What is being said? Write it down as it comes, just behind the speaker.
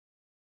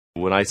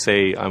When I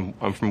say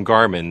I'm from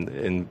Garmin,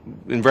 and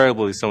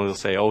invariably someone will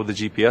say, oh, the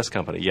GPS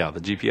company. Yeah, the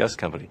GPS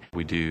company.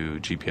 We do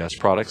GPS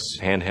products,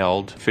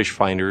 handheld fish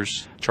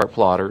finders, chart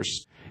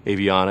plotters,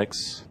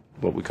 avionics,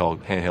 what we call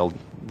handheld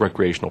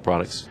recreational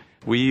products.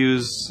 We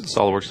use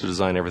SOLIDWORKS to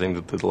design everything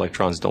that the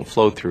electrons don't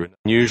flow through.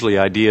 Usually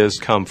ideas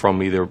come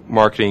from either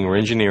marketing or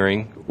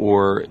engineering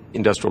or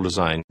industrial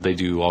design. They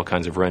do all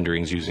kinds of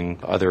renderings using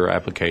other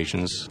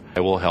applications.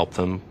 I will help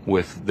them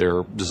with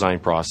their design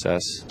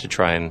process to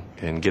try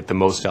and get the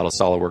most out of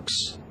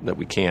SOLIDWORKS that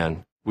we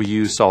can. We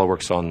use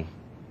SOLIDWORKS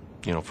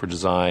for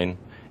design,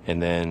 and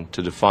then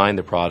to define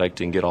the product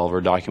and get all of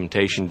our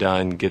documentation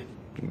done, get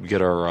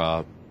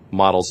our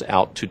models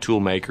out to tool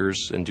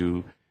makers and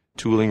do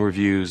tooling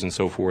reviews and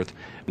so forth.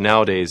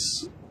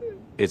 Nowadays,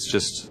 it's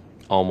just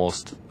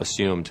almost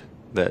assumed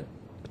that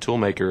a tool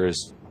maker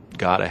has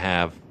got to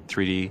have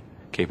 3D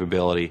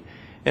capability,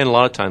 and a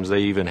lot of times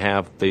they even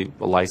have a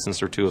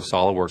license or two of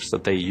SOLIDWORKS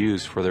that they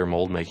use for their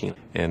mold making.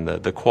 And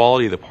the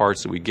quality of the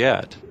parts that we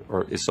get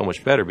is so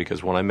much better,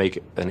 because when I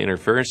make an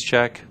interference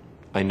check,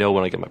 I know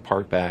when I get my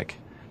part back,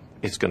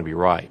 it's going to be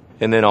right.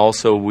 And then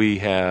also we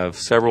have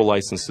several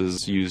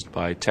licenses used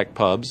by tech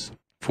pubs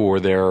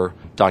for their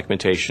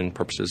documentation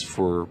purposes,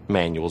 for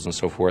manuals and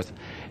so forth,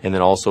 and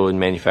then also in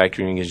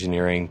manufacturing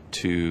engineering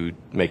to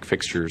make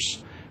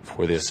fixtures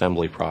for the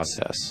assembly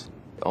process.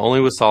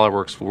 Only with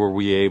SOLIDWORKS were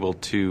we able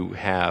to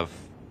have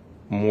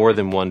more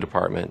than one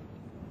department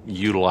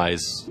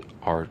utilize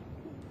our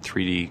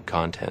 3D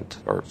content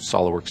or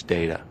SOLIDWORKS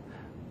data,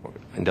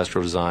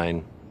 industrial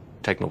design,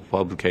 technical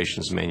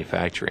publications, and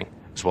manufacturing,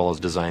 as well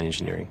as design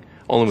engineering.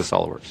 Only with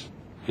SOLIDWORKS.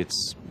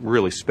 It's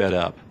really sped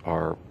up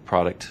our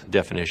product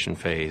definition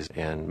phase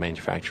and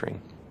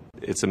manufacturing.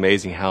 It's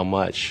amazing how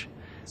much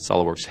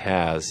SOLIDWORKS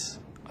has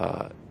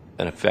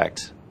an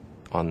effect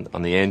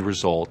on the end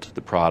result,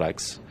 the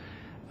products,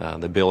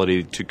 the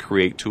ability to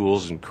create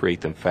tools and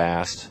create them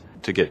fast,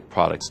 to get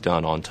products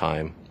done on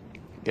time,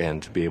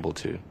 and to be able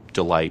to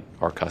delight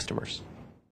our customers.